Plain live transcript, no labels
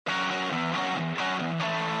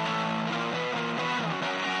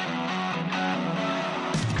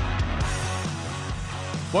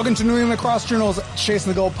Welcome to New England Lacrosse Journal's Chasing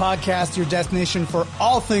the Goal podcast, your destination for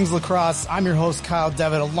all things lacrosse. I'm your host, Kyle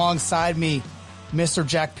Devitt. Alongside me, Mr.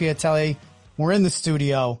 Jack Piatelli. We're in the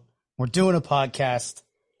studio. We're doing a podcast.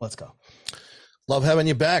 Let's go. Love having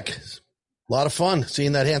you back. A lot of fun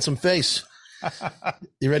seeing that handsome face.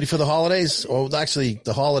 You ready for the holidays? Or actually,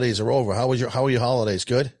 the holidays are over. How are your holidays?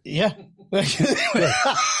 Good? Yeah. Good.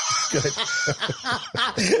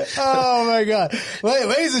 Oh my God.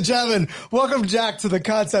 Ladies and gentlemen, welcome Jack to the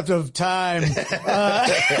concept of time.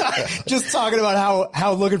 Just talking about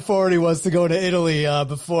how looking forward he was to go to Italy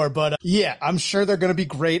before. But yeah, I'm sure they're going to be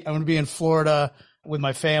great. I'm going to be in Florida with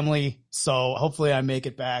my family. So hopefully I make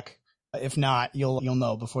it back. If not, you'll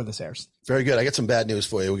know before this airs. Very good. I got some bad news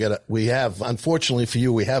for you. Unfortunately for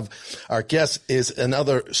you, our guest is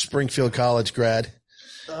another Springfield College grad.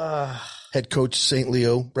 Head coach St.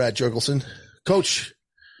 Leo, Brad Jorgensen. Coach,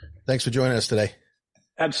 thanks for joining us today.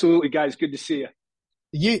 Absolutely, guys. Good to see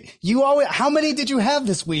you. You always, how many did you have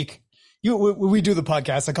this week? We do the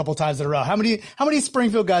podcast a couple times in a row. How many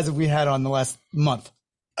Springfield guys have we had on the last month?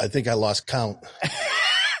 I think I lost count.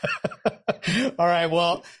 All right.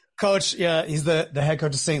 Well, Coach, yeah, he's the head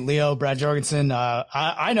coach of St. Leo, Brad Jorgensen.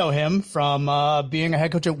 I know him from being a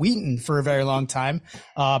head coach at Wheaton for a very long time,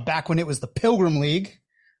 back when it was the Pilgrim League.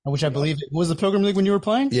 Which I believe was the Pilgrim League when you were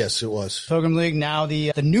playing? Yes, it was. Pilgrim League, now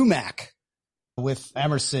the new MAC with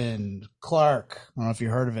Emerson, Clark. I don't know if you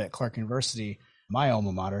heard of it, Clark University, my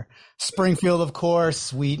alma mater. Springfield, of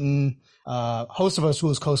course, Wheaton, host of our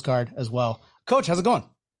school's Coast Guard as well. Coach, how's it going?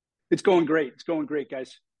 It's going great. It's going great,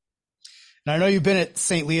 guys. Now, I know you've been at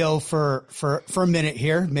St. Leo for a minute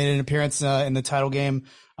here, made an appearance in the title game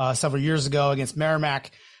several years ago against Merrimack.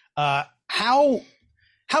 How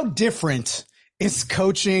different is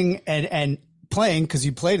coaching and playing, because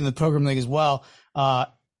you played in the Pilgrim League as well,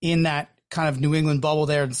 in that kind of New England bubble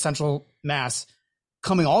there in Central Mass,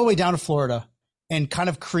 coming all the way down to Florida and kind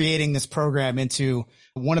of creating this program into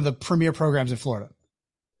one of the premier programs in Florida?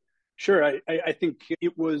 Sure. I think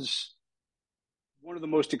it was one of the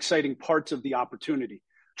most exciting parts of the opportunity,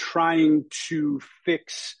 trying to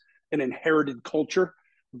fix an inherited culture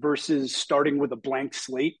versus starting with a blank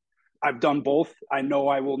slate. I've done both. I know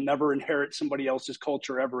I will never inherit somebody else's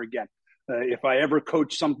culture ever again. If I ever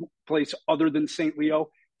coach someplace other than St. Leo,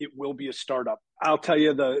 it will be a startup. I'll tell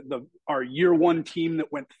you, our year one team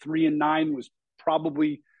that went 3-9 was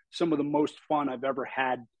probably some of the most fun I've ever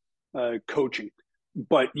had coaching.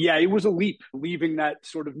 But yeah, it was a leap leaving that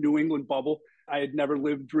sort of New England bubble. I had never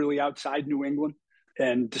lived really outside New England,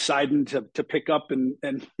 and deciding to pick up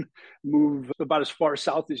and move about as far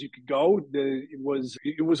south as you could go, it was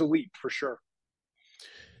a leap for sure.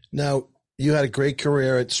 Now, you had a great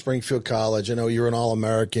career at Springfield College. I know you're an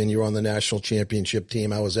All-American. You were on the national championship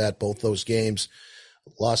team. I was at both those games.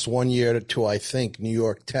 Lost 1 year to, I think, New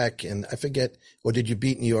York Tech, and I forget, or did you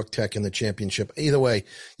beat New York Tech in the championship? Either way,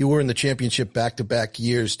 you were in the championship back-to-back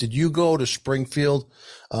years. Did you go to Springfield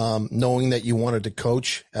knowing that you wanted to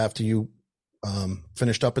coach after you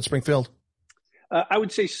finished up at Springfield? I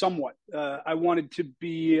would say somewhat. I wanted to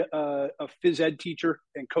be a phys ed teacher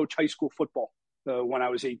and coach high school football when I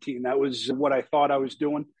was 18. That was what I thought I was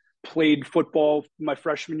doing. Played football my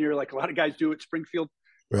freshman year, like a lot of guys do at Springfield.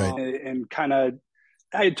 Right. And kind of,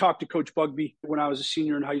 I had talked to Coach Bugby when I was a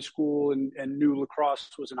senior in high school and knew lacrosse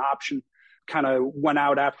was an option. Kind of went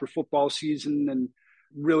out after football season and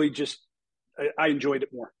really just, I enjoyed it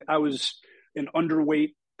more. I was an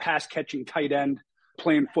underweight, pass-catching tight end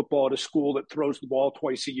playing football at a school that throws the ball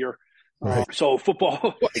twice a year. Right. So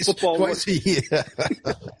football twice a year.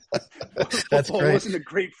 That's football great. Wasn't a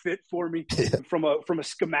great fit for me from a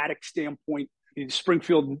schematic standpoint. In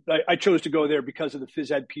Springfield, I chose to go there because of the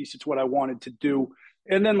phys ed piece. It's what I wanted to do.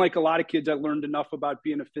 And then, like a lot of kids, I learned enough about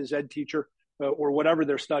being a phys ed teacher or whatever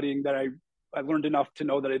they're studying that I learned enough to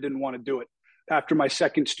know that I didn't want to do it. After my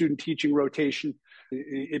second student teaching rotation,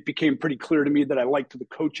 it became pretty clear to me that I liked the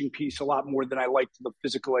coaching piece a lot more than I liked the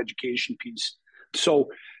physical education piece.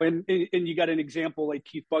 So, and you got an example like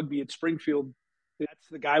Keith Bugby at Springfield. That's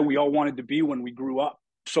the guy we all wanted to be when we grew up.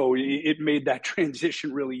 So it made that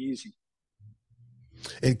transition really easy.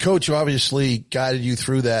 And Coach obviously guided you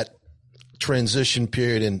through that transition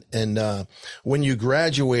period. And when you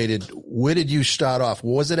graduated, where did you start off?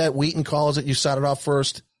 Was it at Wheaton College that you started off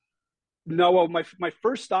first? No, well, my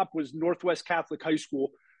first stop was Northwest Catholic High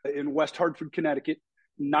School in West Hartford, Connecticut.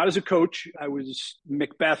 Not as a coach. I was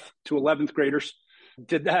Macbeth to 11th graders.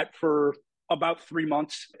 Did that for about 3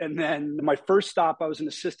 months. And then my first stop, I was an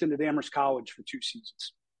assistant at Amherst College for 2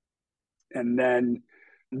 seasons. And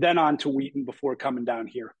then on to Wheaton before coming down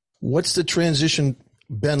here. What's the transition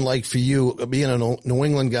been like for you, being a New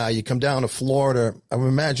England guy? You come down to Florida. I would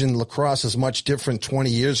imagine lacrosse is much different 20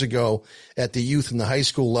 years ago at the youth and the high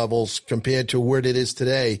school levels compared to where it is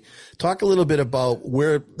today. Talk a little bit about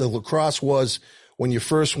where the lacrosse was when you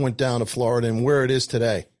first went down to Florida and where it is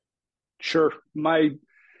today. Sure.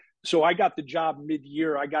 So I got the job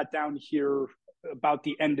mid-year. I got down here about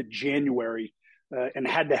the end of January and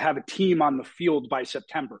had to have a team on the field by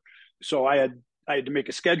September. So I had to make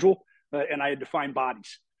a schedule and I had to find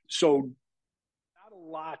bodies. So not a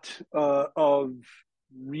lot of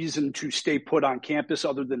reason to stay put on campus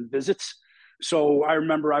other than visits. So I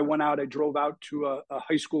remember I drove out to a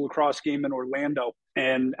high school lacrosse game in Orlando.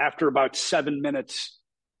 And after about 7 minutes,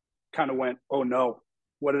 kind of went, oh no,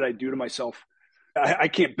 what did I do to myself? I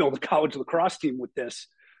can't build a college lacrosse team with this.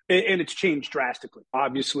 And it's changed drastically.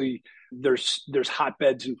 Obviously, there's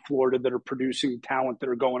hotbeds in Florida that are producing talent that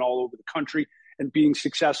are going all over the country and being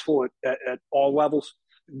successful at all levels.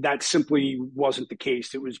 That simply wasn't the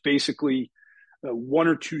case. It was basically one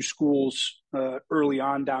or two schools early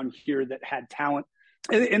on down here that had talent.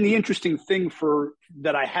 And the interesting thing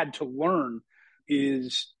that I had to learn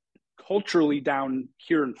is culturally down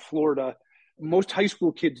here in Florida, most high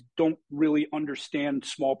school kids don't really understand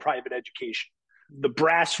small private education. The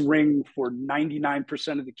brass ring for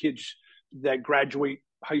 99% of the kids that graduate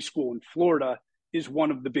high school in Florida is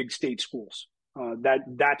one of the big state schools.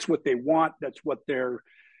 That's what they want. It's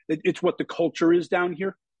what the culture is down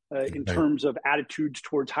here in terms of attitudes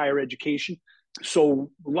towards higher education.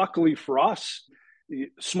 So luckily for us,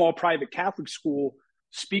 small private Catholic school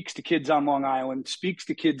speaks to kids on Long Island, speaks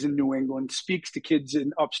to kids in New England, speaks to kids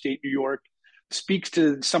in upstate New York, speaks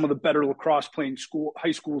to some of the better lacrosse playing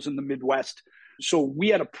high schools in the Midwest. So we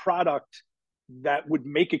had a product that would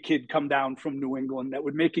make a kid come down from New England, that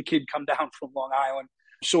would make a kid come down from Long Island.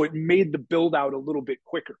 So it made the build out a little bit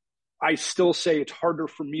quicker. I still say it's harder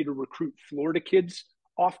for me to recruit Florida kids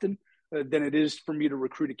often than it is for me to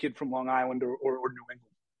recruit a kid from Long Island or New England.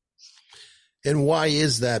 And why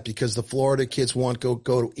is that? Because the Florida kids want to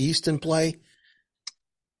go to East and play?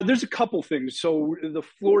 There's a couple things. So the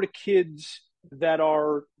Florida kids that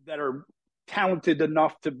are talented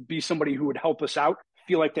enough to be somebody who would help us out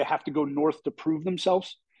feel like they have to go north to prove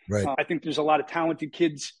themselves. Right. I think there's a lot of talented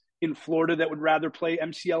kids in Florida that would rather play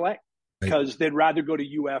MCLA because they'd rather go to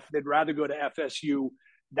UF, they'd rather go to FSU.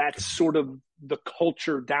 That's sort of the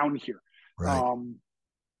culture down here. Right.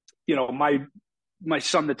 My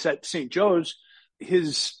son that's at St. Joe's,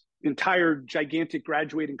 his entire gigantic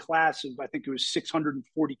graduating class of, I think it was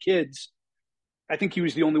 640 kids. I think he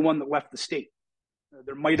was the only one that left the state.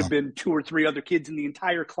 There might have been 2 or 3 other kids in the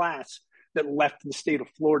entire class that left the state of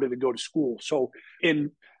Florida to go to school. So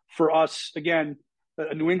for us, again,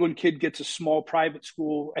 a New England kid gets a small private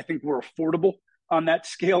school. I think we're affordable on that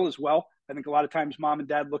scale as well. I think a lot of times mom and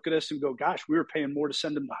dad look at us and go, gosh, we were paying more to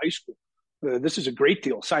send them to high school. This is a great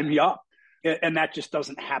deal. Sign me up. And that just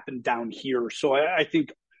doesn't happen down here. So I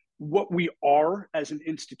think what we are as an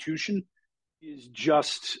institution is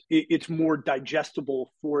just, it's more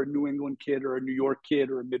digestible for a New England kid or a New York kid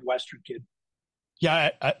or a Midwestern kid. Yeah,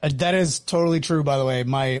 that is totally true. By the way,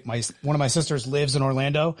 one of my sisters lives in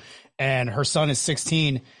Orlando and her son is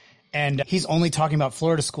 16 and he's only talking about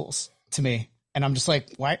Florida schools to me. And I'm just like,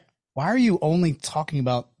 why are you only talking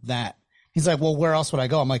about that? He's like, well, where else would I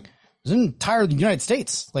go? I'm like, there's an entire United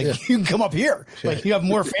States. Like you can come up here. Like you have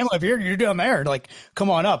more family up here. You're down there. Like, come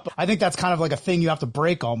on up. I think that's kind of like a thing you have to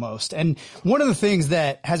break almost. And one of the things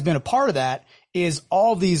that has been a part of that is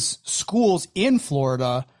all these schools in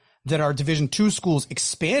Florida that are Division II schools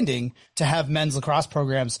expanding to have men's lacrosse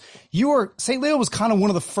programs. St. Leo was kind of one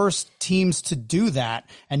of the first teams to do that.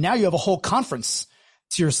 And now you have a whole conference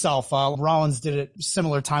to yourself. Rollins did a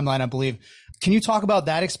similar timeline, I believe. Can you talk about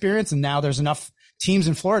that experience? And now there's enough teams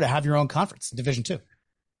in Florida have your own conference, Division II.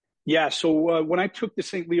 Yeah. So when I took the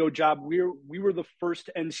St. Leo job, we were the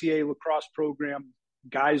first NCAA lacrosse program,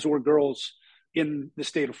 guys or girls, in the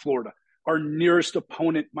state of Florida. Our nearest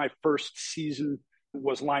opponent my first season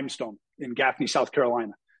was Limestone in Gaffney, South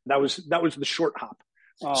Carolina. That was the short hop.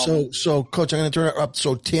 So Coach, I'm going to turn it up.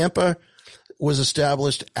 So Tampa was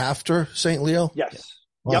established after St. Leo? Yes.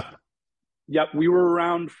 Wow. Yep. We were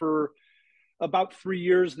around for about 3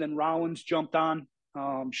 years. Then Rollins jumped on.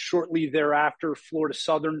 Shortly thereafter, Florida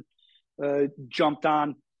Southern jumped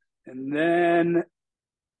on. And then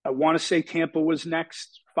I want to say Tampa was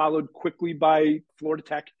next, followed quickly by Florida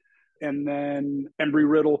Tech. And then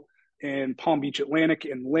Embry-Riddle and Palm Beach Atlantic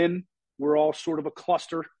and Lynn were all sort of a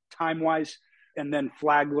cluster time-wise. And then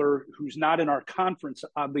Flagler, who's not in our conference,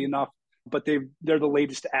 oddly enough, but they're the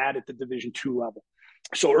latest add at the Division II level.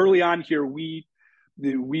 So early on here, we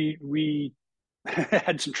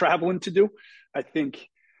had some traveling to do. I think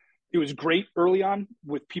it was great early on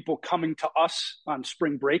with people coming to us on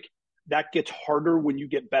spring break. That gets harder when you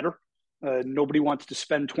get better. Nobody wants to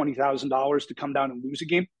spend $20,000 to come down and lose a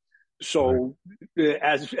game. So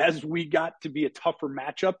as we got to be a tougher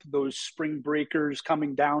matchup, those spring breakers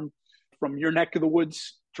coming down from your neck of the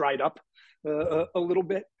woods dried up a little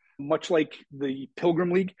bit. Much like the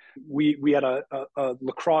Pilgrim League, we had a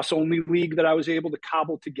lacrosse only league that I was able to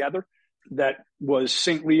cobble together that was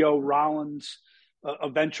St. Leo, Rollins,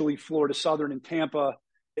 eventually Florida Southern and Tampa,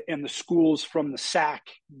 and the schools from the SAC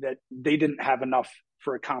that they didn't have enough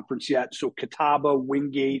for a conference yet. So Catawba,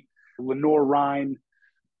 Wingate, Lenore-Rhine.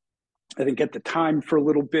 I think at the time for a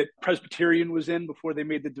little bit, Presbyterian was in before they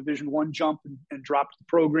made the Division I jump and dropped the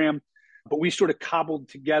program. But we sort of cobbled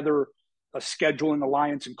together a scheduling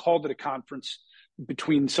alliance and called it a conference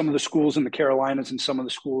between some of the schools in the Carolinas and some of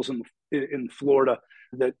the schools in Florida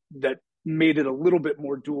that made it a little bit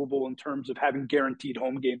more doable in terms of having guaranteed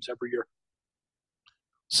home games every year.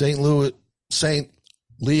 St.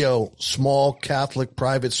 Leo, small Catholic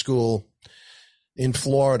private school in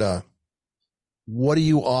Florida. What do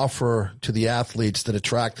you offer to the athletes that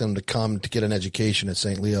attract them to come to get an education at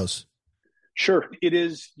St. Leo's? Sure. It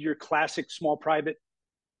is your classic small private.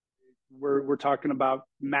 We're talking about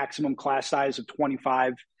maximum class size of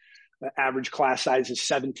 25. Average class size is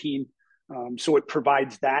 17. So it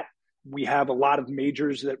provides that. We have a lot of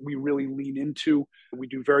majors that we really lean into. We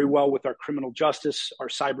do very well with our criminal justice, our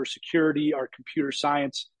cybersecurity, our computer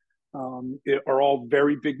science, are all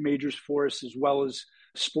very big majors for us, as well as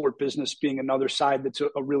sport business being another side that's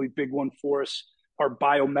a really big one for us. Our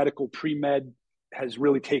biomedical pre-med has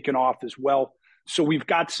really taken off as well. So we've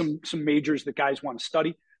got some majors that guys want to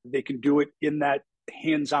study. They can do it in that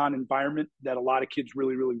hands-on environment that a lot of kids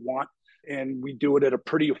really, really want. And we do it at a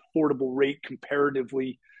pretty affordable rate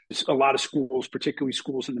comparatively. A lot of schools, particularly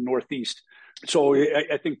schools in the Northeast. So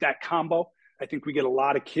I think that combo, I think we get a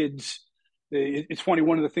lot of kids. It's funny,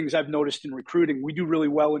 one of the things I've noticed in recruiting, we do really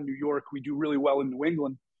well in New York. We do really well in New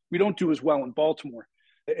England. We don't do as well in Baltimore.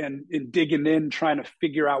 And in digging in, trying to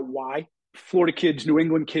figure out why. Florida kids, New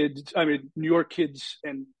York kids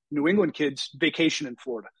and New England kids vacation in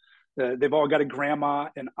Florida. They've all got a grandma,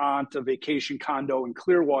 an aunt, a vacation condo in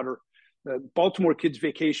Clearwater. Baltimore kids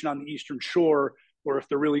vacation on the Eastern Shore, or if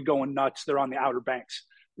they're really going nuts, they're on the Outer Banks,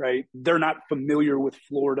 right? They're not familiar with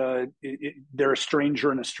Florida. They're a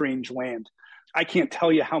stranger in a strange land. I can't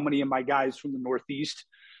tell you how many of my guys from the Northeast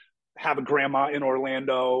have a grandma in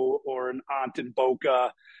Orlando or an aunt in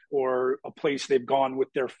Boca or a place they've gone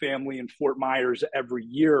with their family in Fort Myers every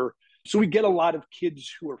year. So we get a lot of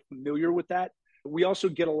kids who are familiar with that. We also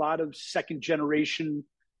get a lot of second generation.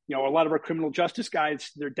 A lot of our criminal justice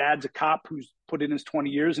guys, their dad's a cop who's put in his 20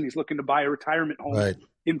 years and he's looking to buy a retirement home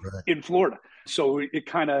in Florida. So it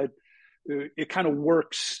kind of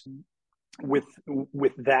works with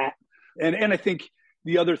that. And I think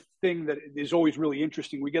the other thing that is always really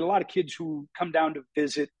interesting, we get a lot of kids who come down to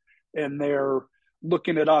visit and they're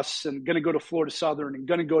looking at us and going to go to Florida Southern and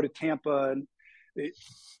going to go to Tampa. And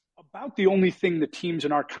about the only thing the teams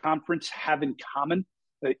in our conference have in common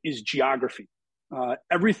is geography.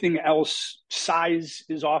 Everything else, size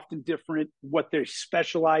is often different, what they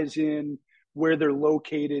specialize in, where they're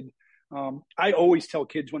located. I always tell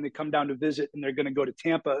kids when they come down to visit and they're going to go to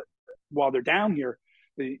Tampa while they're down here,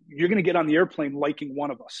 you're going to get on the airplane liking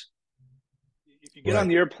one of us. If you get on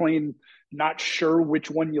the airplane not sure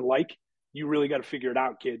which one you like, you really got to figure it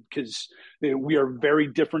out, kid, because we are very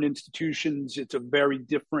different institutions. It's a very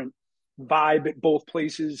different vibe at both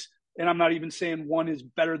places. And I'm not even saying one is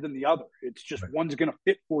better than the other. It's just one's going to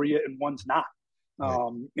fit for you and one's not.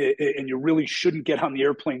 And you really shouldn't get on the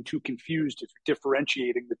airplane too confused if you're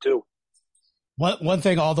differentiating the two. One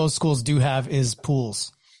thing all those schools do have is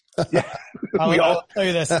pools. Yeah. I'll tell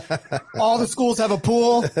you this. All the schools have a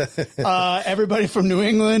pool. Everybody from New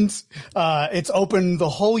England, it's open the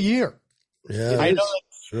whole year. Yeah, I know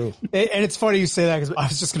it's true. And it's funny you say that because I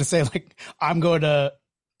was just going to say, I'm going to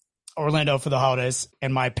Orlando for the holidays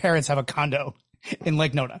and my parents have a condo in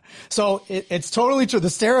Lake Nona. So it's totally true. The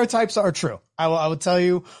stereotypes are true. I will tell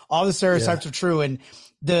you all the stereotypes are true. And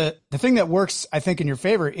the thing that works, I think, in your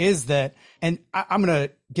favor is that, and I'm going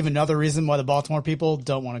to give another reason why the Baltimore people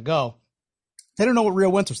don't want to go. They don't know what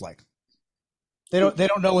real winter's like. They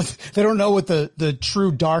don't know what the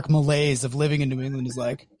true dark malaise of living in New England is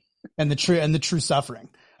like and the true suffering.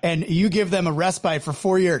 And you give them a respite for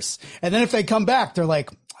 4 years. And then if they come back, they're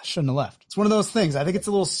like, I shouldn't have left. It's one of those things. I think it's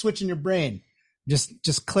a little switch in your brain.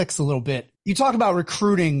 Just clicks a little bit. You talk about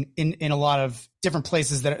recruiting in a lot of different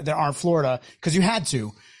places that aren't Florida because you had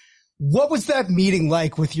to. What was that meeting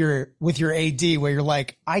like with your AD where you're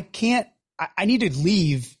like, I need to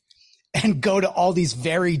leave and go to all these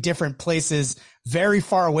very different places very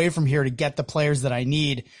far away from here to get the players that I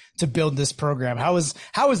need to build this program? How was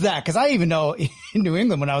that? Cause I even know in New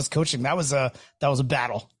England when I was coaching, that was a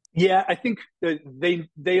battle. Yeah, I think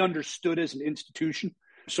they understood as an institution.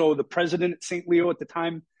 So the president at St. Leo at the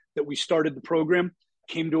time that we started the program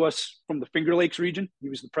came to us from the Finger Lakes region. He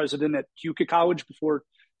was the president at Keuka College before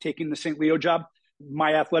taking the St. Leo job.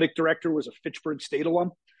 My athletic director was a Fitchburg State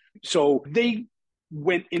alum. So they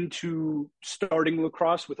went into starting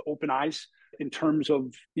lacrosse with open eyes in terms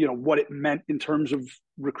of, what it meant in terms of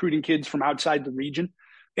recruiting kids from outside the region.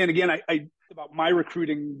 And again, I about my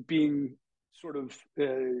recruiting being sort of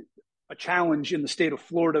a challenge in the state of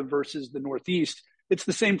Florida versus the Northeast. It's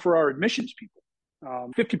the same for our admissions people.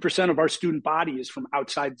 50% of our student body is from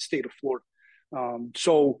outside the state of Florida.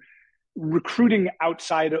 So recruiting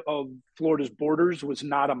outside of Florida's borders was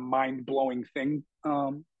not a mind-blowing thing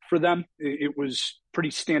for them. It was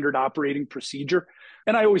pretty standard operating procedure.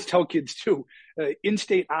 And I always tell kids too,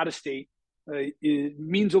 in-state, out-of-state, it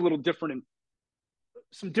means a little different in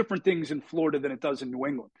some different things in Florida than it does in New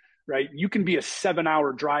England, right? You can be a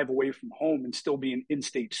 7-hour drive away from home and still be an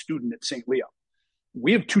in-state student at St. Leo.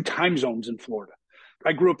 We have 2 time zones in Florida.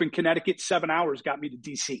 I grew up in Connecticut. 7 hours got me to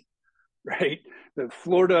DC, right?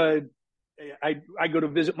 Florida, I go to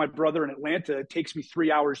visit my brother in Atlanta. It takes me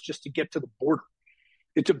 3 hours just to get to the border.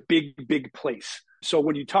 It's a big, big place. So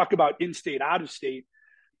when you talk about in-state, out-of-state,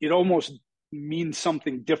 it almost means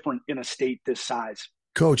something different in a state this size.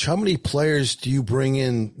 Coach, how many players do you bring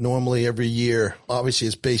in normally every year? Obviously,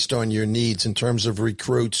 it's based on your needs in terms of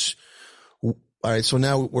recruits. All right, so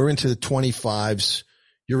now we're into the 25s.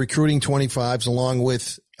 You're recruiting 25s along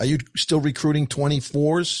with, are you still recruiting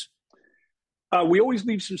 24s? We always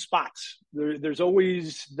leave some spots. There's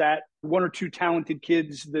always that 1 or 2 talented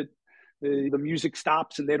kids that the music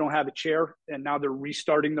stops and they don't have a chair, and now they're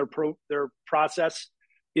restarting their process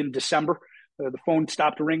in December. The phone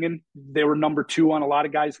stopped ringing. They were number 2 on a lot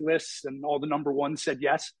of guys' lists, and all the number 1s said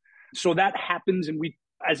yes. So that happens, and we,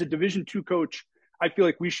 as a Division II coach, I feel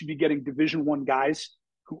like we should be getting Division I guys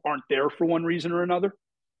who aren't there for one reason or another.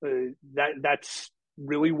 That's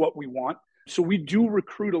really what we want. So we do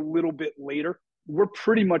recruit a little bit later. We're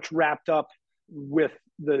pretty much wrapped up with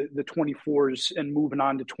the 24s and moving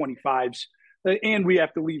on to 25s. And we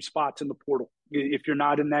have to leave spots in the portal. If you're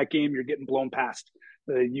not in that game, you're getting blown past.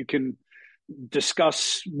 You can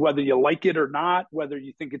discuss whether you like it or not, whether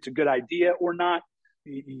you think it's a good idea or not.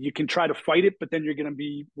 You can try to fight it, but then you're going to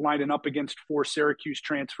be lining up against 4 Syracuse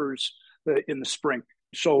transfers in the spring.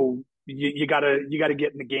 So you gotta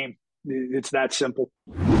get in the game. It's that simple.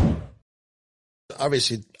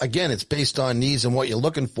 Obviously, again, it's based on needs and what you're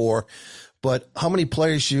looking for, but how many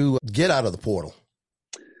players you get out of the portal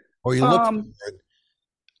or you look for?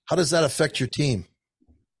 How does that affect your team?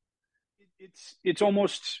 It's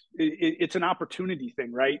almost, it's an opportunity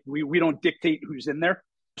thing, right? We don't dictate who's in there.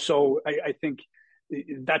 So I think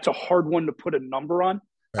that's a hard one to put a number on.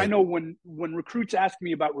 Right. I know when recruits ask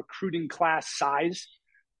me about recruiting class size,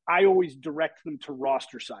 I always direct them to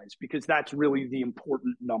roster size because that's really the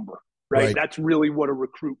important number, right? That's really what a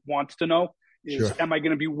recruit wants to know is, sure, am I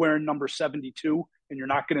going to be wearing number 72 and you're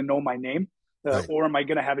not going to know my name? Or am I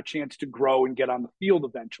going to have a chance to grow and get on the field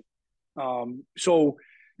eventually? So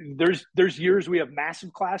there's years we have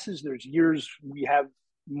massive classes. There's years we have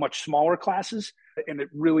much smaller classes, and it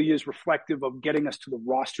really is reflective of getting us to the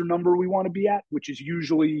roster number we want to be at, which is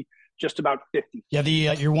usually just about 50. Yeah,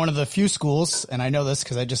 you're one of the few schools, and I know this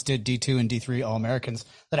because I just did D2 and D3 All-Americans,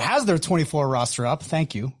 that has their 24 roster up.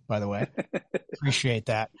 Thank you, by the way. Appreciate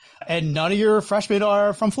that. And none of your freshmen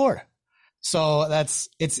are from Florida. So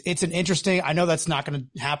it's an interesting, I know that's not going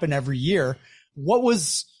to happen every year.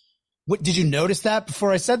 What did you notice that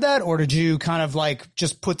before I said that? Or did you kind of like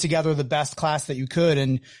just put together the best class that you could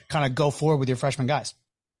and kind of go forward with your freshman guys?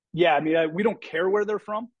 Yeah. I mean, we don't care where they're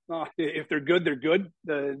from. If they're good, they're good.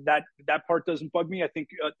 That part doesn't bug me. I think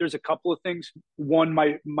there's a couple of things. One,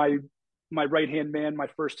 my right-hand man, my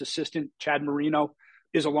first assistant, Chad Marino,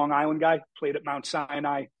 is a Long Island guy, played at Mount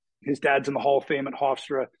Sinai. His dad's in the Hall of Fame at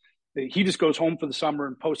Hofstra. He just goes home for the summer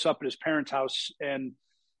and posts up at his parents' house, and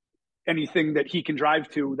anything that he can drive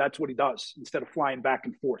to, that's what he does instead of flying back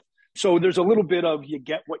and forth. So there's a little bit of you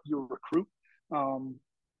get what you recruit.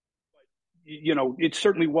 It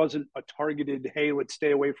certainly wasn't a targeted, hey, let's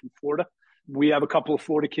stay away from Florida. We have a couple of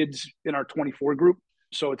Florida kids in our 24 group.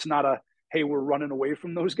 So it's not a, hey, we're running away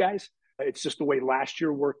from those guys. It's just the way last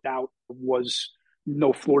year worked out was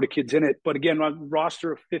no Florida kids in it. But again, on a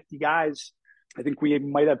roster of 50 guys, I think we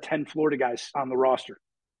might have 10 Florida guys on the roster.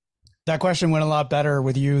 That question went a lot better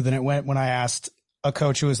with you than it went when I asked a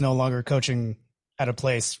coach who is no longer coaching at a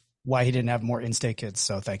place why he didn't have more in-state kids.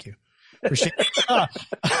 So thank you. Appreciate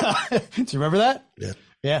it. Do you remember that? Yeah.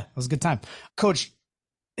 Yeah, it was a good time. Coach,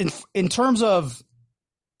 in terms of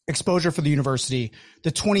exposure for the university,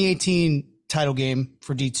 the 2018 title game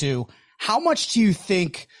for D2, how much do you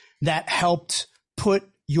think that helped put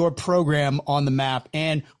your program on the map,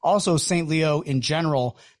 and also St. Leo in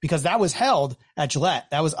general, because that was held at Gillette,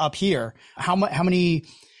 that was up here. How many,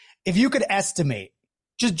 if you could estimate,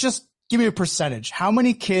 just give me a percentage, how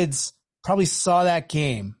many kids probably saw that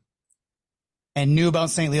game and knew about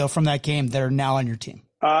St. Leo from that game that are now on your team?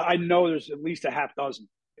 I know there's at least a half dozen.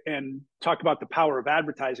 And talk about the power of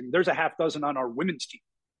advertising. There's a half dozen on our women's team.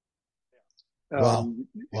 Wow.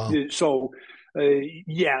 So,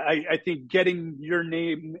 I think getting your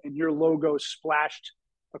name and your logo splashed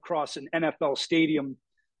across an NFL stadium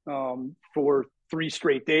for 3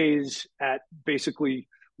 straight days at basically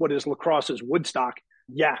what is lacrosse's Woodstock.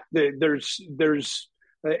 Yeah, there's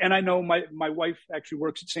and I know my wife actually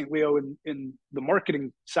works at St. Leo in the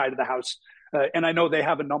marketing side of the house, and I know they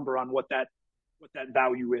have a number on what that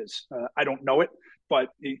value is. I don't know it, but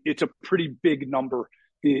it's a pretty big number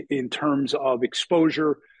in terms of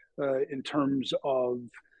exposure, in terms of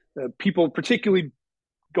people particularly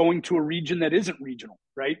going to a region that isn't regional,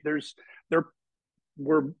 right? There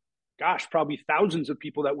were, probably thousands of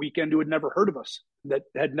people that weekend who had never heard of us, that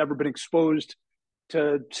had never been exposed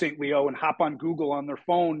to St. Leo, and hop on Google on their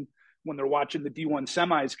phone when they're watching the D1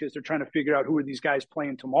 semis because they're trying to figure out who are these guys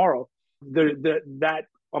playing tomorrow. That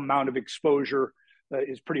amount of exposure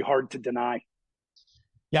is pretty hard to deny.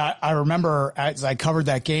 Yeah, I remember as I covered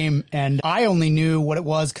that game, and I only knew what it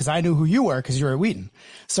was because I knew who you were because you were at Wheaton.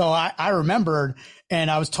 So I remembered, and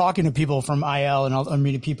I was talking to people from IL and I'm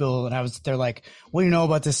meeting people, and they're like, "What do you know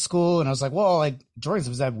about this school?" And I was like, "Well, like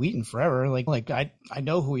Jorgensen was at Wheaton forever. Like I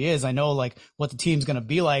know who he is. I know like what the team's going to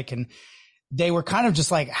be like." And they were kind of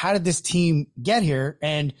just like, "How did this team get here?"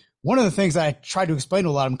 And one of the things I tried to explain to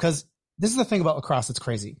a lot of them, because this is the thing about lacrosse that's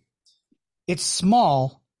crazy. It's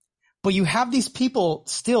small, but you have these people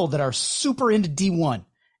still that are super into D1,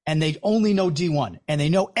 and they only know D1, and they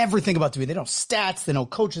know everything about D1. They know stats, they know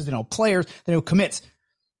coaches, they know players, they know commits.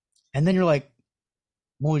 And then you're like,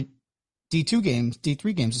 well, D2 games,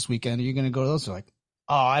 D3 games this weekend, are you going to go to those? They're like,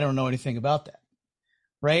 oh, I don't know anything about that.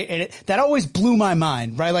 Right. And that always blew my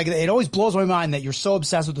mind, right? Like it always blows my mind that you're so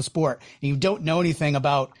obsessed with the sport and you don't know anything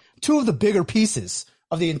about 2 of the bigger pieces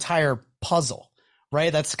of the entire puzzle.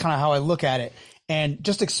 Right. That's kind of how I look at it. And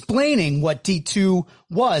just explaining what D2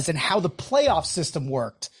 was and how the playoff system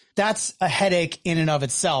worked. That's a headache in and of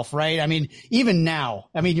itself. Right. I mean, even now,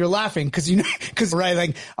 I mean, you're laughing because, right.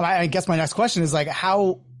 Like, I guess my next question is like,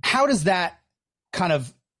 how does that kind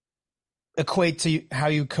of equate to how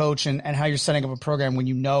you coach and how you're setting up a program when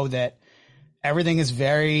you know that everything is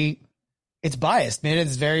it's biased, man.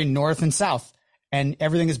 It's very north and south and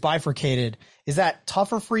everything is bifurcated. Is that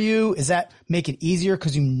tougher for you? Is that make it easier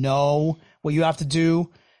because you know what you have to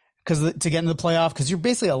do to get into the playoff? Because you're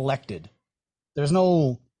basically elected. There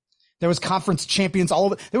was conference champions all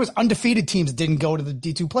over. There was undefeated teams that didn't go to the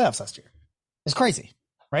D2 playoffs last year. It's crazy,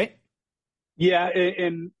 right? Yeah,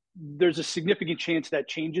 and there's a significant chance that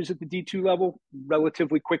changes at the D2 level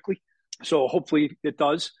relatively quickly. So hopefully it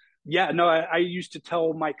does. Yeah, no, I used to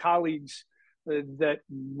tell my colleagues that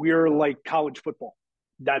we're like college football.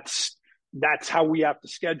 That's how we have to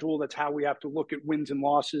schedule. That's how we have to look at wins and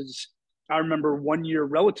losses. I remember one year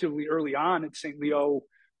relatively early on at St. Leo,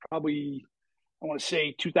 probably, I want to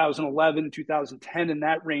say 2011, 2010, in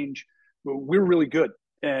that range, we were really good.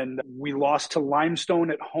 And we lost to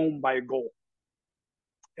Limestone at home by a goal.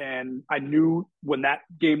 And I knew when that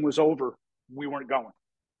game was over, we weren't going.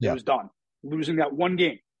 It was done. Losing that one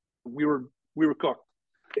game, we were cooked.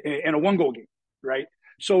 And a 1-goal game, right?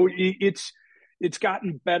 So it's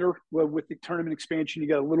gotten better with the tournament expansion. You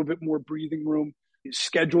got a little bit more breathing room.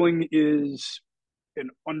 Scheduling is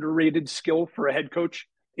an underrated skill for a head coach.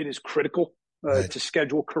 It is critical to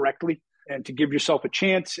schedule correctly and to give yourself a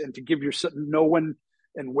chance and to give yourself know when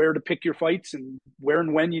and where to pick your fights and where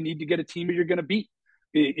and when you need to get a team that you're going to beat.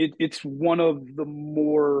 It's one of the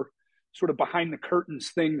more sort of behind the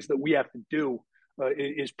curtains things that we have to do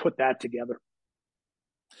is put that together.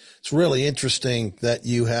 It's really interesting that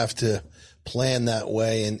you have to plan that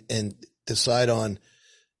way and decide on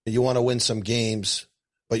you want to win some games,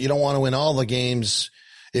 but you don't want to win all the games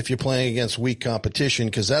if you're playing against weak competition,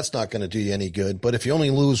 because that's not going to do you any good. But if you only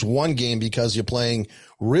lose one game because you're playing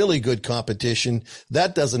really good competition,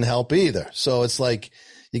 that doesn't help either. So it's like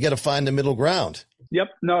you got to find the middle ground. Yep.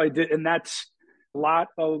 No, I did. And that's A lot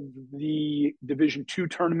of the Division II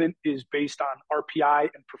tournament is based on RPI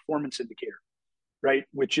and performance indicator, right?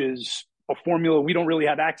 Which is a formula we don't really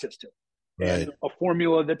have access to. Right. And a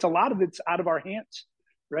formula that's a lot of it's out of our hands,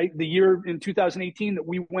 right? The year in 2018 that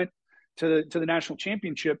we went to the national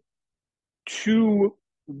championship, 2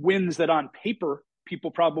 wins that on paper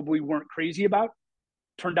people probably weren't crazy about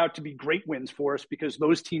turned out to be great wins for us because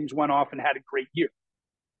those teams went off and had a great year.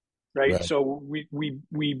 Right. So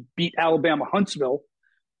we beat Alabama Huntsville,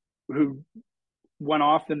 who went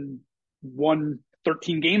off and won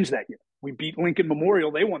 13 games that year. We beat Lincoln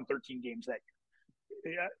Memorial. They won 13 games that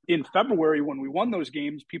year. In February, when we won those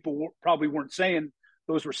games, people probably weren't saying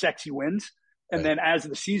those were sexy wins. And then as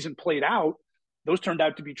the season played out, those turned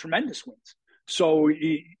out to be tremendous wins. So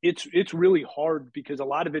it's really hard because a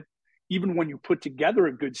lot of it, even when you put together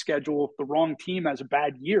a good schedule, if the wrong team has a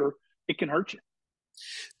bad year, it can hurt you.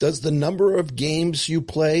 Does the number of games you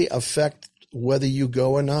play affect whether you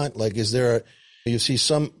go or not? Like, you see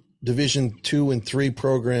some Division II and III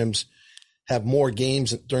programs have more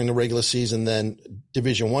games during the regular season than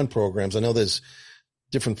Division I programs. I know there's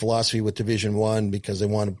different philosophy with Division I because they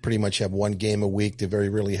want to pretty much have one game a week. They very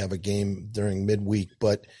rarely have a game during midweek.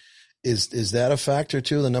 But is that a factor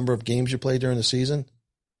too, the number of games you play during the season?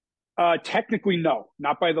 Technically, no,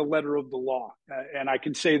 not by the letter of the law. And I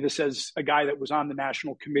can say this as a guy that was on the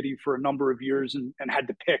national committee for a number of years and had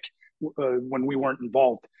to pick when we weren't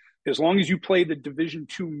involved. As long as you play the Division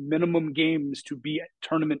II minimum games to be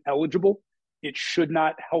tournament eligible, it should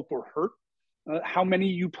not help or hurt how many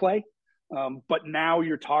you play. But now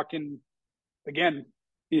you're talking, again,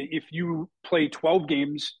 if you play 12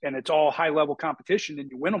 games and it's all high-level competition and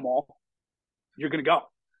you win them all, you're going to go.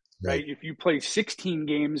 Right. If you play 16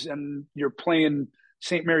 games and you're playing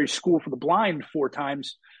St. Mary's School for the Blind 4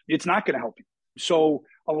 times, it's not going to help you. So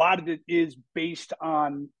a lot of it is based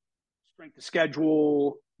on strength of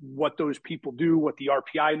schedule, what those people do, what the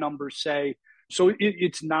RPI numbers say. So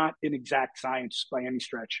it's not an exact science by any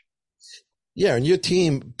stretch. Yeah, and your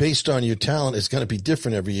team, based on your talent, is going to be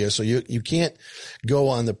different every year. So you can't go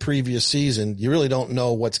on the previous season. You really don't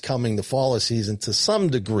know what's coming the fall season to some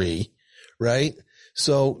degree, right?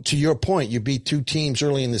 So to your point, you beat 2 teams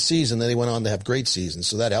early in the season, then they went on to have great seasons.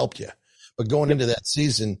 So that helped you. But going into that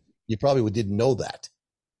season, you probably didn't know that.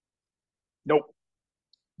 Nope.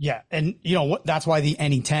 Yeah. And that's why the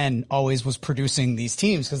NE10 always was producing these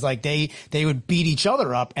teams. Cause like they would beat each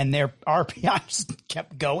other up and their RPIs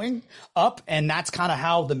kept going up. And that's kind of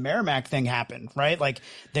how the Merrimack thing happened, right? Like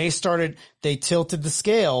they tilted the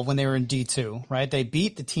scale when they were in D2, right? They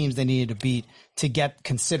beat the teams they needed to beat to get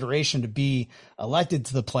consideration to be elected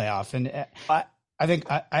to the playoff. And I think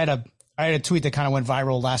I had a tweet that kind of went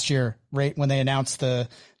viral last year, right when they announced the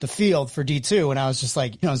field for D2. And I was just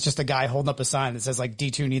like, it's just a guy holding up a sign that says like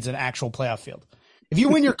D2 needs an actual playoff field. If you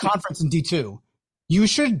win your conference in D2, you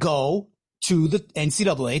should go to the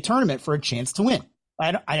NCAA tournament for a chance to win.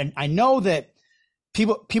 I know that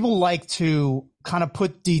people like to kind of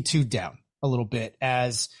put D2 down a little bit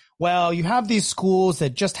as, well, you have these schools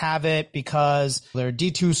that just have it because they're a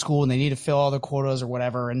D2 school and they need to fill all their quotas or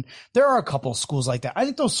whatever. And there are a couple of schools like that. I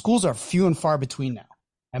think those schools are few and far between now.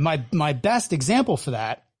 And my best example for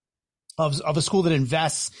that of a school that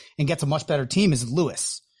invests and gets a much better team is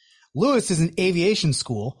Lewis. Lewis is an aviation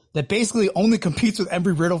school that basically only competes with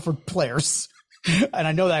Embry-Riddle for players. And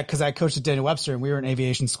I know that because I coached at Daniel Webster and we were an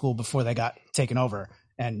aviation school before they got taken over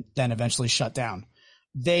and then eventually shut down.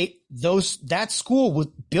 That school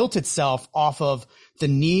built itself off of the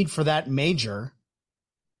need for that major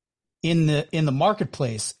in the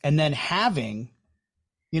marketplace, and then having,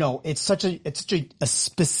 it's such a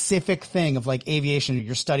specific thing of like aviation.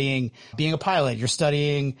 You're studying being a pilot, you're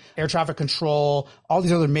studying air traffic control, all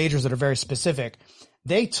these other majors that are very specific.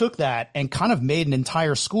 They took that and kind of made an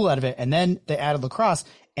entire school out of it, and then they added lacrosse,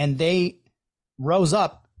 and they rose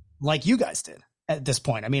up like you guys did. At this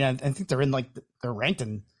point, I mean, I think they're ranked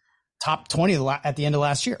in top 20 at the end of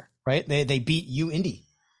last year, right? They beat Indy,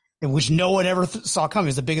 which no one ever saw coming. It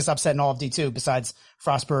was the biggest upset in all of D2 besides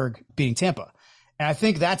Frostburg beating Tampa. And I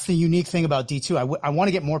think that's the unique thing about D2. I want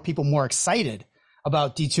to get more people more excited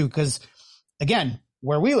about D2 because, again,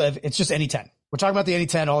 where we live, it's just NE10. We're talking about the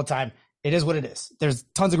NE10 all the time. It is what it is. There's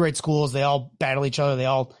tons of great schools. They all battle each other. They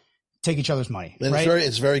all take each other's money. And right?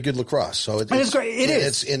 It's very good lacrosse. So it's great. It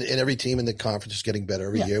is. It's in every team in the conference is getting better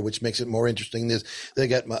every year, which makes it more interesting. They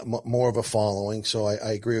get more of a following. So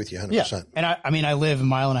I agree with you 100%. Yeah. And I live a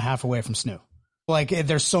mile and a half away from SNU. Like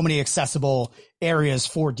there's so many accessible areas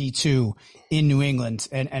for D2 in New England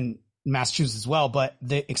and Massachusetts as well. But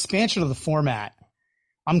the expansion of the format,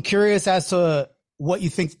 I'm curious as to what you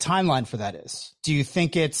think the timeline for that is. Do you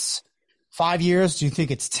think it's 5 years? Do you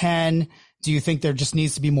think it's 10? Do you think there just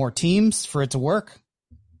needs to be more teams for it to work?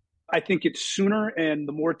 I think it's sooner, and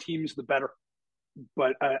the more teams, the better.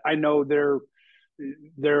 But I know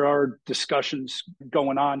there are discussions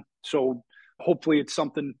going on. So hopefully it's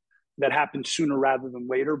something that happens sooner rather than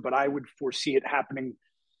later. But I would foresee it happening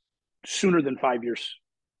sooner than 5 years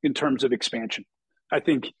in terms of expansion. I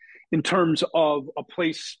think in terms of a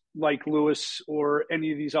place like Lewis or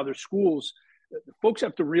any of these other schools, folks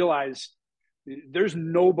have to realize there's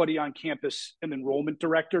nobody on campus an enrollment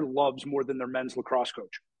director loves more than their men's lacrosse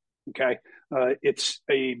coach. Okay. It's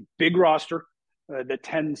a big roster that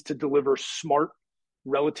tends to deliver smart,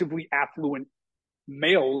 relatively affluent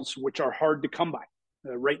males, which are hard to come by.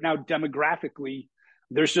 Right now, demographically,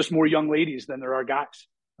 there's just more young ladies than there are guys.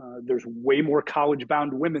 There's way more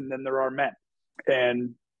college-bound women than there are men.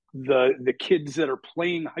 And the kids that are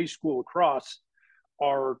playing high school lacrosse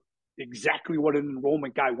are exactly what an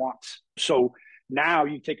enrollment guy wants. So now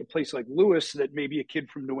you take a place like Lewis that maybe a kid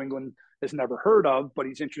from New England has never heard of, but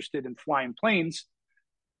he's interested in flying planes.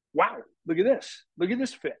 Wow, look at this. Look at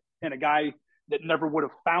this fit. And a guy that never would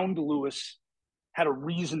have found Lewis had a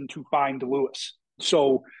reason to find Lewis.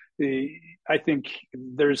 So I think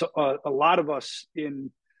there's a lot of us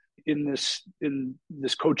in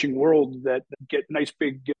this coaching world that get nice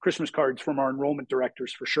big Christmas cards from our enrollment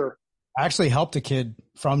directors for sure. I actually helped a kid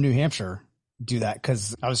from New Hampshire do that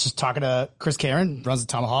because I was just talking to Chris Karen, runs the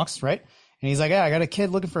Tomahawks, right? And he's like, yeah, I got a kid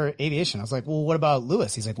looking for aviation. I was like, well, what about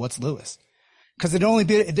Lewis? He's like, what's Lewis? Because it's only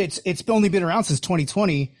been around since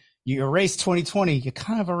 2020. You erase 2020, you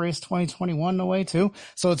kind of erase 2021 in a way too.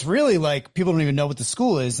 So it's really like people don't even know what the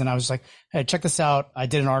school is. And I was like, hey, check this out. I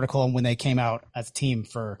did an article when they came out as a team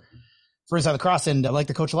for Inside Lacrosse, and I like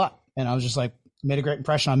the coach a lot. And I was just like, made a great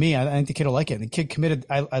impression on me. I think the kid will like it. And the kid committed.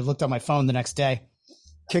 I looked on my phone the next day.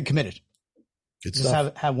 Kid committed. Good just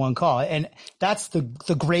stuff. had one call. And that's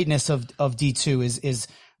the greatness of D2 is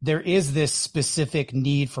there is this specific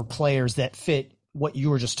need for players that fit what you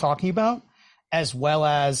were just talking about, as well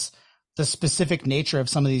as the specific nature of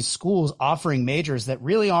some of these schools offering majors that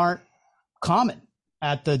really aren't common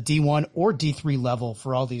at the D1 or D3 level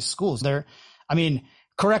for all these schools.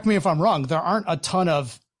 Correct me if I'm wrong, there aren't a ton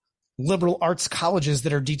of liberal arts colleges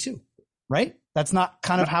that are D2, right? That's not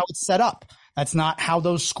kind of how it's set up. That's not how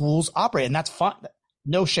those schools operate. And that's fine.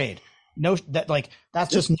 No shade.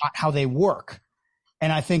 That's just not how they work.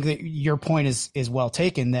 And I think that your point is well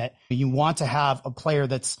taken, that you want to have a player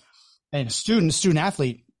that's a student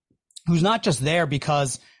athlete who's not just there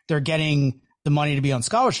because they're getting the money to be on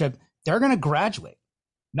scholarship. They're going to graduate.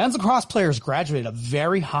 Men's lacrosse players graduate at a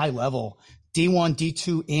very high level, D1,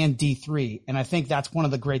 D2, and D3. And I think that's one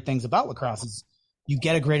of the great things about lacrosse is you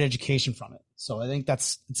get a great education from it. So I think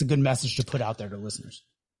it's a good message to put out there to listeners.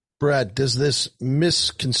 Brad, does this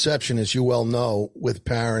misconception, as you well know, with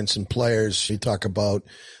parents and players, you talk about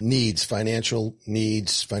needs, financial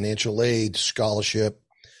aid, scholarship,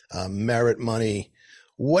 merit money.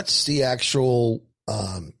 What's the actual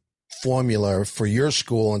formula for your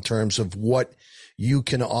school in terms of what you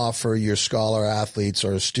can offer your scholar athletes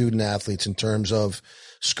or student athletes in terms of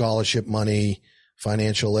scholarship money,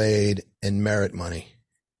 financial aid, and merit money?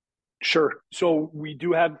 Sure. So we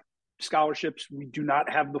do have scholarships. We do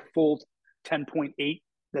not have the full 10.8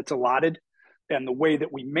 that's allotted. And the way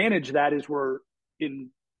that we manage that is we're, in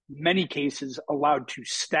many cases, allowed to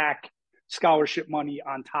stack scholarship money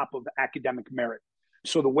on top of academic merit.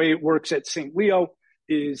 So the way it works at St. Leo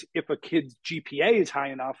is if a kid's GPA is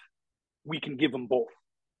high enough, we can give them both.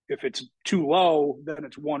 If it's too low, then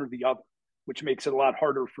it's one or the other, which makes it a lot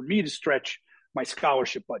harder for me to stretch my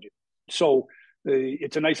scholarship budget. So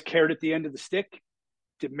it's a nice carrot at the end of the stick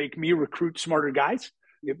to make me recruit smarter guys.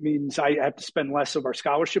 It means I have to spend less of our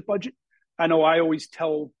scholarship budget. I know I always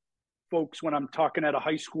tell folks when I'm talking at a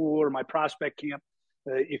high school or my prospect camp,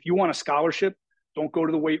 if you want a scholarship, don't go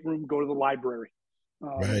to the weight room, go to the library.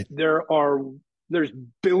 Right. There's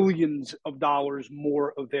billions of dollars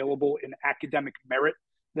more available in academic merit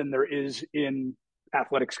than there is in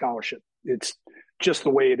athletic scholarship. It's just the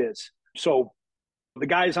way it is. So the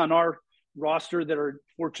guys on our roster that are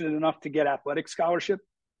fortunate enough to get athletic scholarship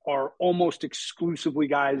are almost exclusively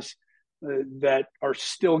guys that are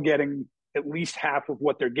still getting at least half of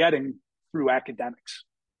what they're getting through academics.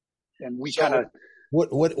 And we kind of,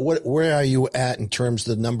 where are you at in terms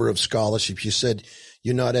of the number of scholarships? You said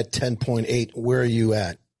you're not at 10.8. Where are you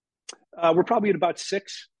at? We're probably at about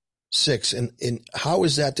 6. 6. And how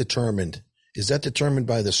is that determined? Is that determined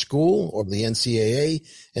by the school or the NCAA?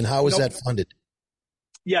 And how is that funded?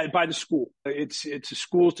 Yeah, by the school. It's a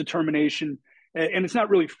school's determination, and it's not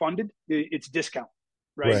really funded. It's discount,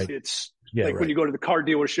 right? It's Like when you go to the car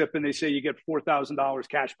dealership and they say you get $4,000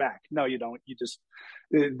 cash back. No, you don't. You just,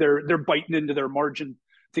 they're biting into their margin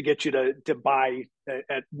to get you to buy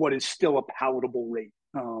at what is still a palatable rate.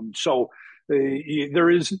 There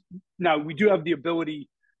is, now we do have the ability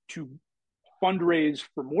to fundraise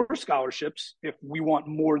for more scholarships. If we want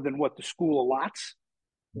more than what the school allots,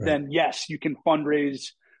 then yes, you can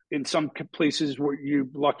fundraise in some places where you're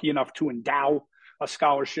lucky enough to endow a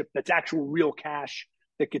scholarship that's actual real cash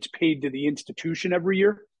that gets paid to the institution every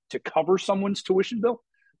year to cover someone's tuition bill.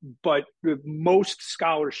 But most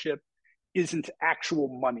scholarship isn't actual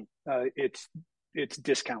money. It's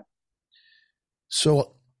discount.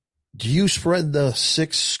 So do you spread the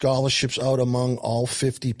 6 scholarships out among all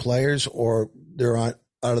 50 players, or there aren't,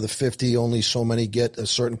 out of the 50, only so many get a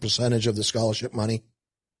certain percentage of the scholarship money?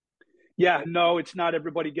 Yeah, no, it's not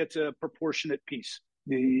everybody gets a proportionate piece.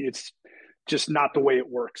 It's just not the way it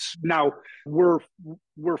works. Now, we're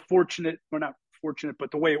fortunate, we're not fortunate,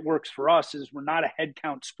 but the way it works for us is we're not a head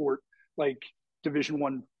count sport like Division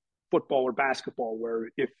I football or basketball, where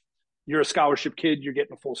if you're a scholarship kid, you're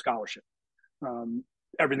getting a full scholarship.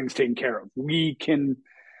 Everything's taken care of. We can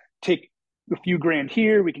take a few grand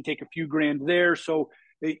here, we can take a few grand there. So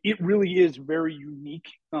it really is very unique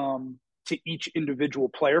to each individual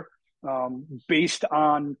player, based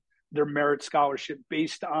on their merit scholarship,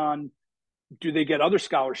 based on do they get other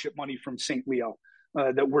scholarship money from St. Leo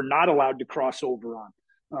that we're not allowed to cross over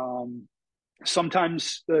on.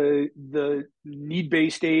 Sometimes the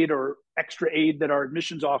need-based aid or extra aid that our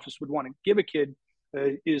admissions office would want to give a kid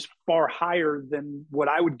is far higher than what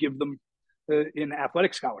I would give them in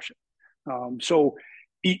athletic scholarship. So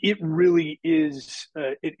it really is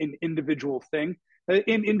an individual thing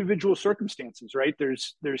in individual circumstances, right?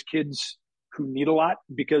 There's kids who need a lot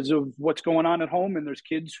because of what's going on at home, and there's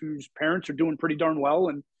kids whose parents are doing pretty darn well,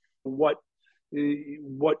 and what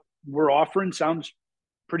we're offering sounds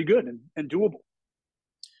pretty good and doable.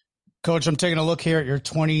 Coach, I'm taking a look here at your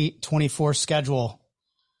 2024 schedule.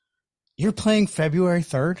 You're playing February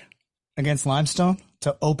 3rd against Limestone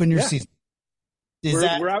to open your season.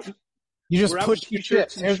 We're out. You just push your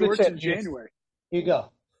chips and shorts in January. Here you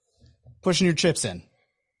go. Pushing your chips in. Is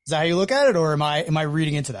that how you look at it, or am I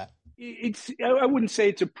reading into that? I wouldn't say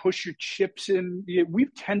it's a push your chips in.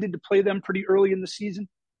 We've tended to play them pretty early in the season.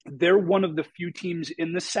 They're one of the few teams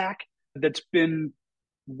in the SAC that's been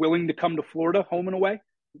willing to come to Florida home and away.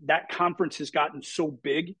 That conference has gotten so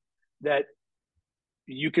big that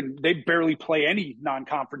they barely play any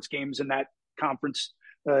non-conference games in that conference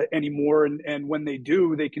anymore. And when they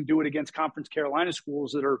do, they can do it against Conference Carolina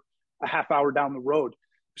schools that are a half hour down the road.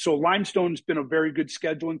 So Limestone's been a very good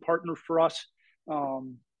scheduling partner for us. I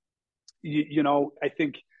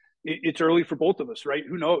think it's early for both of us, right?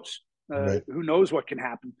 Who knows? Right. Who knows what can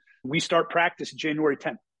happen? We start practice January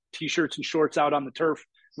 10th, T-shirts and shorts out on the turf.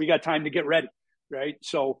 We got time to get ready, right?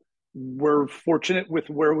 So we're fortunate with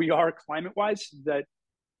where we are climate-wise that,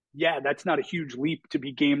 that's not a huge leap to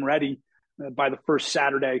be game ready by the first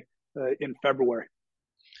Saturday in February.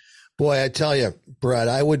 Boy, I tell you, Brad,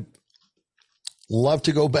 I would love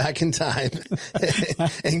to go back in time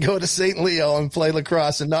and go to St. Leo and play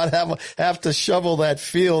lacrosse and not have to shovel that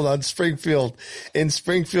field in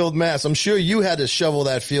Springfield, Mass. I'm sure you had to shovel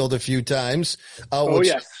that field a few times.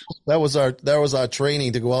 Yes. That was our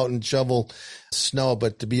training, to go out and shovel snow,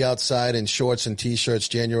 but to be outside in shorts and T-shirts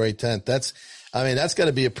January 10th, that's got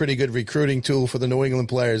to be a pretty good recruiting tool for the New England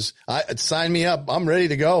players. Sign me up. I'm ready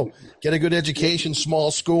to go. Get a good education,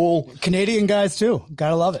 small school. Canadian guys too.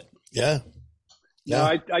 Gotta love it. Yeah.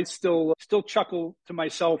 Yeah. No, I still chuckle to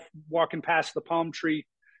myself walking past the palm tree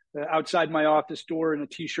outside my office door in a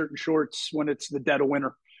T-shirt and shorts when it's the dead of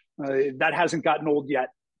winter. That hasn't gotten old yet.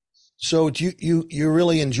 So do you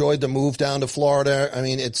really enjoyed the move down to Florida? I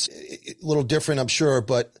mean, it's a little different, I'm sure,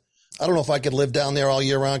 but I don't know if I could live down there all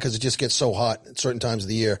year round because it just gets so hot at certain times of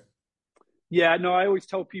the year. Yeah, no, I always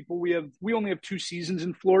tell people we only have 2 seasons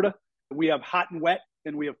in Florida. We have hot and wet,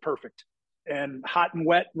 and we have perfect. And hot and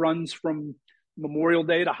wet runs from Memorial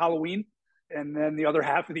Day to Halloween, and then the other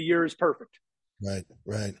half of the year is perfect. Right.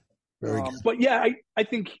 Very good. But yeah, I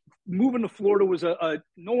think moving to Florida was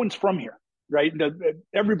no one's from here, right?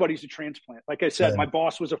 Everybody's a transplant. Like I said, My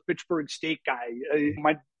boss was a Fitchburg State guy.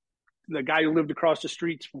 The guy who lived across the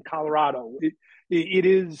streets from Colorado. It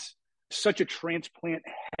is such a transplant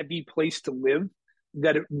heavy place to live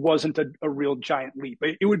that it wasn't a real giant leap.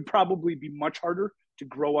 It would probably be much harder to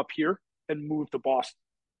grow up here and move to Boston.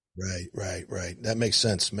 Right. That makes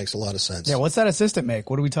sense. Makes a lot of sense. Yeah. What's that assistant make?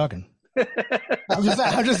 What are we talking? I'm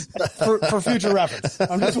just for future reference.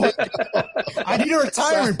 I need a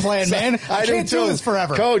retirement plan, man. I can't do this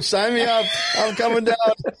forever. Coach, sign me up. I'm coming down.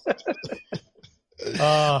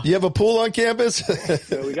 You have a pool on campus?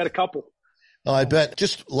 Yeah, we got a couple. Oh, I bet.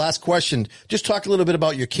 Just last question. Just talk a little bit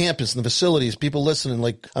about your campus and the facilities. People listening,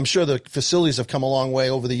 like, I'm sure the facilities have come a long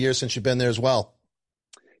way over the years since you've been there as well.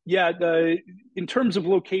 Yeah. In terms of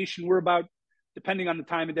location, we're about, depending on the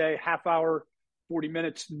time of day, half hour, 40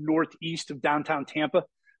 minutes northeast of downtown Tampa.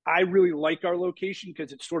 I really like our location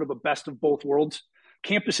because it's sort of a best of both worlds.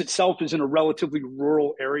 Campus itself is in a relatively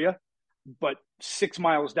rural area, but 6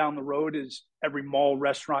 miles down the road is every mall,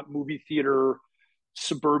 restaurant, movie theater,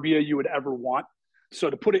 suburbia you would ever want. So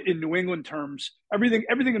to put it in New England terms, everything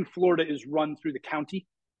in Florida is run through the county,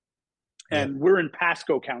 and we're in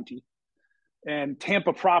Pasco County, and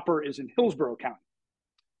Tampa proper is in Hillsborough County.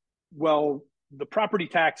 Well, the property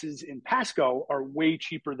taxes in Pasco are way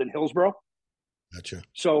cheaper than Hillsborough. Gotcha.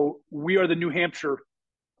 So we are the New Hampshire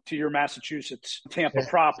to your Massachusetts, Tampa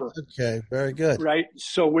proper. Okay, very good. Right.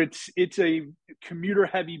 So it's a commuter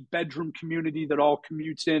heavy bedroom community that all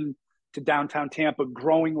commutes in to downtown Tampa,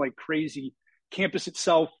 growing like crazy. Campus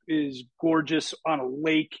itself is gorgeous on a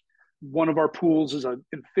lake. One of our pools is an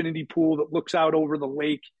infinity pool that looks out over the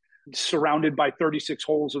lake, surrounded by 36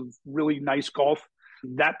 holes of really nice golf.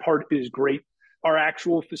 That part is great. Our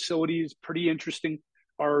actual facility is pretty interesting.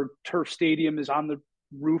 Our turf stadium is on the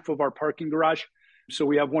roof of our parking garage. So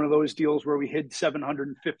we have one of those deals where we hid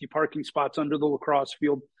 750 parking spots under the lacrosse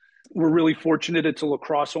field. We're really fortunate it's a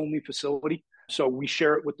lacrosse only facility. So we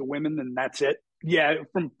share it with the women and that's it. Yeah,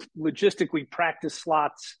 from logistically practice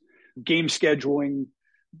slots, game scheduling,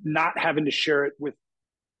 not having to share it with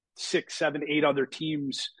 6, 7, 8 other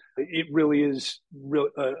teams. It really is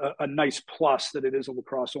a nice plus that it is a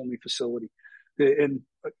lacrosse only facility. And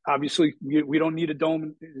obviously we don't need a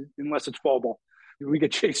dome unless it's fall ball. We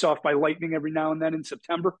get chased off by lightning every now and then in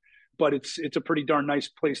September, but it's a pretty darn nice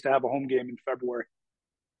place to have a home game in February.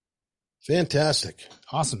 Fantastic.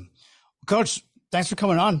 Awesome. Coach, thanks for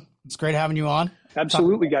coming on. It's great having you on.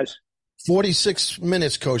 Absolutely, guys. 46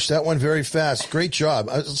 minutes, Coach. That went very fast. Great job.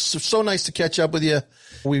 It's so nice to catch up with you.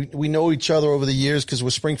 We know each other over the years because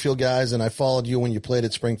we're Springfield guys, and I followed you when you played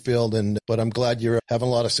at Springfield. But I'm glad you're having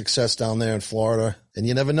a lot of success down there in Florida. And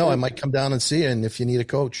you never know, I might come down and see you. And if you need a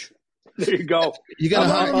coach, there you go. You're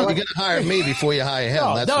gonna hire me before you hire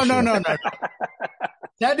him. No.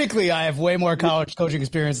 Technically, I have way more college coaching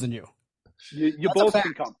experience than you. You both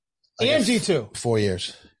can come. And G2. 4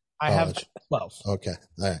 years. I have 12. Okay.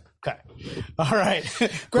 All right. Okay. All right.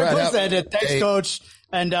 Great place to end it. Thanks, Coach.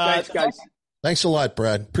 And thanks, guys. Thanks a lot,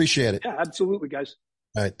 Brad. Appreciate it. Yeah, absolutely, guys.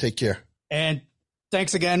 All right. Take care. And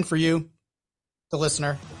thanks again for you, the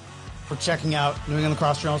listener, for checking out New England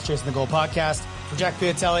Lacrosse Journal's Chasing the Goal podcast. For Jack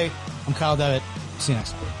Piatelli, I'm Kyle Devitt. See you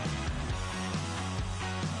next time.